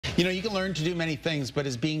You know, you can learn to do many things, but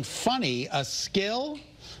is being funny a skill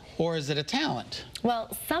or is it a talent?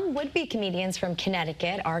 Well, some would-be comedians from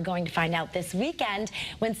Connecticut are going to find out this weekend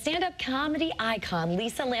when stand-up comedy icon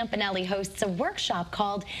Lisa Lampanelli hosts a workshop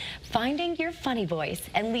called Finding Your Funny Voice.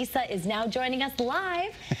 And Lisa is now joining us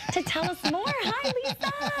live to tell us more. Hi,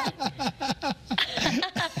 Lisa!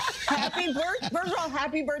 First of all,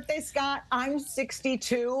 happy birthday, Scott. I'm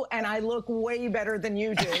 62, and I look way better than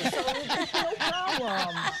you do, so no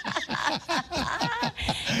problem.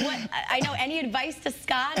 I know, any advice to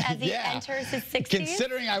Scott as he enters his 60s?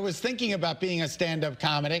 Considering I was thinking about being a stand-up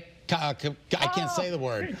comic, I can't say the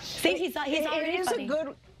word. See, he's already funny.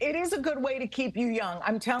 It is a good way to keep you young.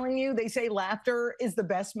 I'm telling you, they say laughter is the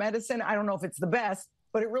best medicine. I don't know if it's the best,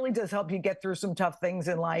 but it really does help you get through some tough things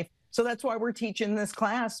in life. So that's why we're teaching this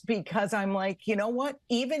class, because I'm like, you know what?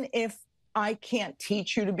 Even if I can't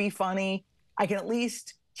teach you to be funny, I can at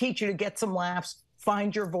least teach you to get some laughs,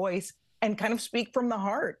 find your voice, and kind of speak from the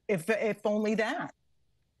heart, if only that.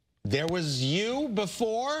 There was you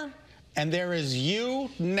before, and there is you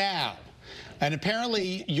now. And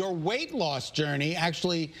apparently your weight loss journey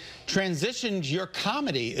actually transitioned your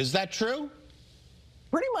comedy. Is that true?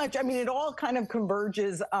 Pretty much. I mean, it all kind of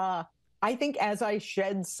converges. I think as I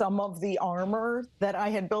shed some of the armor that I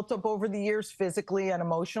had built up over the years, physically and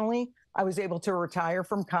emotionally, I was able to retire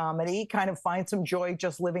from comedy, kind of find some joy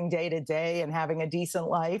just living day to day and having a decent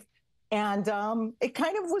life. And it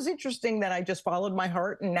kind of was interesting that I just followed my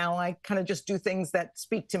heart, and now I kind of just do things that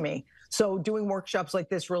speak to me. So doing workshops like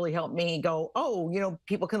this really helped me go, oh, you know,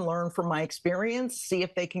 people can learn from my experience, see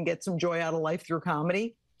if they can get some joy out of life through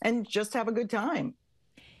comedy, and just have a good time.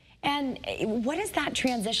 And what has that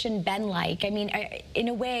transition been like? I mean, in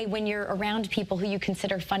a way, when you're around people who you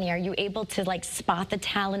consider funny, are you able to like spot the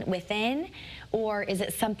talent within? Or is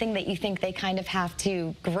it something that you think they kind of have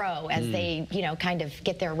to grow as they, you know, kind of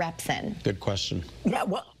get their reps in? Good question. Yeah,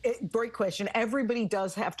 well, great question. Everybody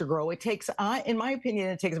does have to grow. It takes, in my opinion,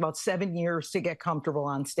 it takes about 7 years to get comfortable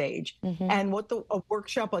on stage. And what a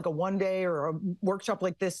workshop, like a one-day or a workshop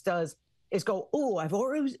like this does, is go, oh, I've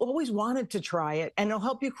always wanted to try it. And it'll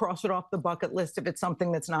help you cross it off the bucket list if it's something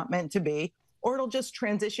that's not meant to be. Or it'll just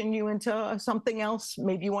transition you into something else.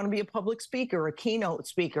 Maybe you want to be a public speaker, a keynote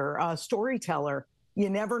speaker, a storyteller. You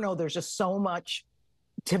never know. There's just so much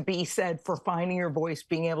to be said for finding your voice,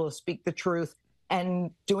 being able to speak the truth,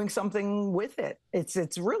 and doing something with it.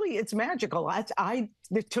 It's magical. I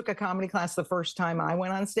took a comedy class the first time I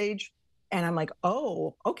went on stage. And I'm like,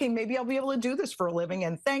 oh, okay, maybe I'll be able to do this for a living.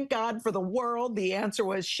 And thank God for the world, the answer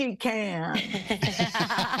was she can.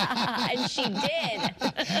 And she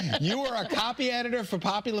did. You were a copy editor for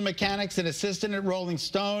Popular Mechanics, an assistant at Rolling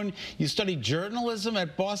Stone. You studied journalism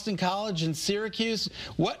at Boston College in Syracuse.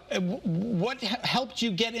 What helped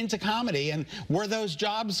you get into comedy? And were those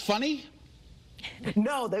jobs funny?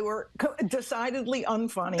 No, they were decidedly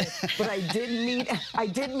unfunny, but I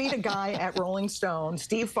did meet a guy at Rolling Stone,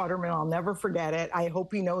 Steve Futterman. I'll never forget it. I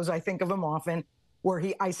hope he knows I think of him often. Where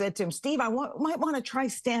I said to him, Steve, might want to try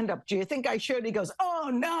stand-up. Do you think I should? He goes,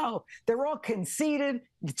 oh, no, they're all conceited.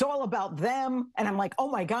 It's all about them. And I'm like, oh,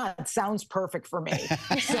 my God, it sounds perfect for me.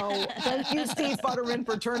 So thank you, Steve Futterman,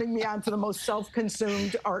 for turning me on to the most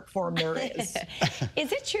self-consumed art form there is.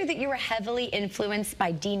 Is it true that you were heavily influenced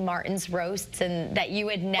by Dean Martin's roasts and that you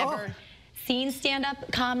had never seen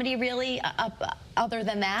stand-up comedy really other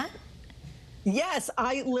than that? Yes,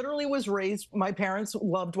 I literally was raised, my parents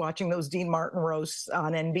loved watching those Dean Martin roasts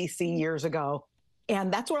on NBC years ago.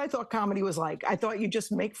 And that's what I thought comedy was like. I thought you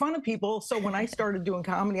just make fun of people. So when I started doing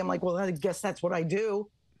comedy, I'm like, well, I guess that's what I do.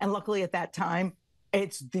 And luckily at that time,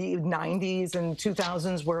 it's the 90s and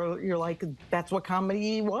 2000s where you're like, that's what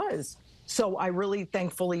comedy was. So I really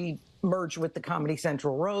thankfully merged with the Comedy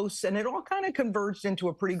Central roasts, and it all kind of converged into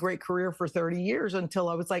a pretty great career for 30 years until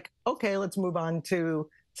I was like, okay, let's move on to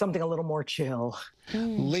something a little more chill.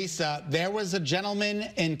 Lisa, there was a gentleman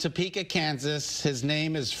in Topeka, Kansas. His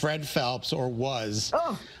name is Fred Phelps, or was.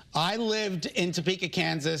 Oh. I lived in Topeka,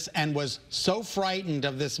 Kansas, and was so frightened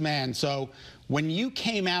of this man. So when you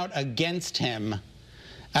came out against him,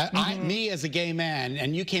 me as a gay man,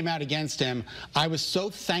 and you came out against him, I was so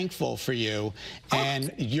thankful for you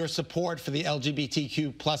and your support for the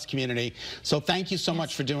LGBTQ plus community. So thank you so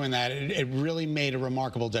much for doing that. It really made a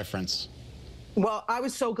remarkable difference. Well, I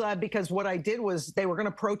was so glad because what I did was they were going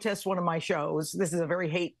to protest one of my shows. This is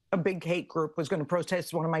a big hate group was going to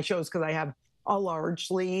protest one of my shows because I have a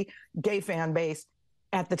largely gay fan base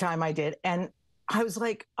at the time I did. And I was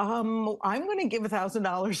like, I'm going to give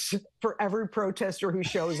 $1,000 for every protester who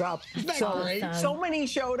shows up. So many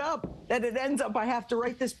showed up that it ends up I have to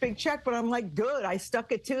write this big check, but I'm like, good, I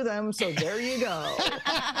stuck it to them. So there you go.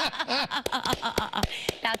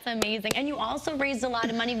 That's amazing. And you also raised a lot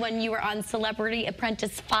of money when you were on Celebrity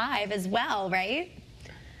Apprentice 5 as well, right?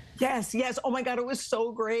 Yes, yes. Oh my God, it was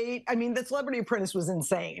so great. I mean, the Celebrity Apprentice was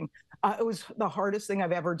insane. It was the hardest thing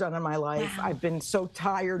I've ever done in my life. Wow. I've been so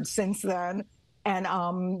tired since then. And,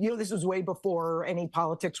 this was way before any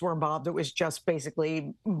politics were involved. It was just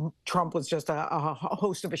basically Trump was just a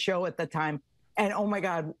host of a show at the time. And oh my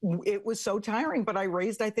God, it was so tiring. But I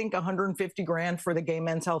raised, I think, 150 grand for the gay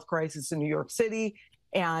men's health crisis in New York City.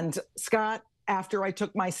 And Scott, after I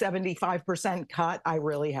took my 75% cut, I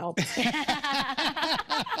really helped.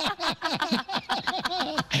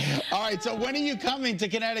 All right, so when are you coming to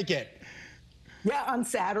Connecticut? Yeah, on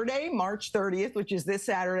Saturday, March 30th, which is this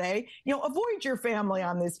Saturday. Avoid your family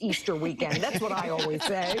on this Easter weekend. That's what I always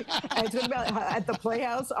say. And it's about at the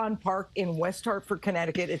Playhouse on Park in West Hartford,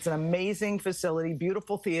 Connecticut. It's an amazing facility,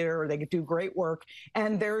 beautiful theater. They do great work.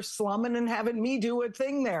 And they're slumming and having me do a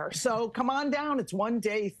thing there. So come on down. It's one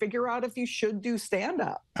day. Figure out if you should do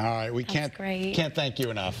stand-up. All right, we That's great. can't thank you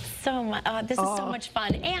enough. So much. This is so much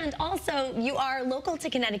fun. And also, you are local to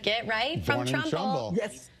Connecticut, right? Born in Trumbull.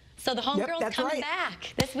 Yes. So the homegirl's coming right.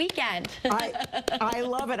 back this weekend. I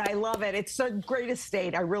love it. I love it. It's the greatest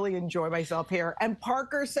state. I really enjoy myself here. And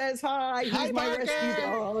Parker says hi. Hi, He's my Parker. rescue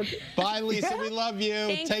dog. Bye, Lisa. We love you.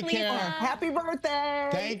 Thanks, Take Lisa. care. Happy birthday.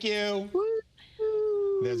 Thank you.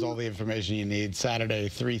 Woo. There's all the information you need. Saturday,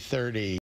 3:30.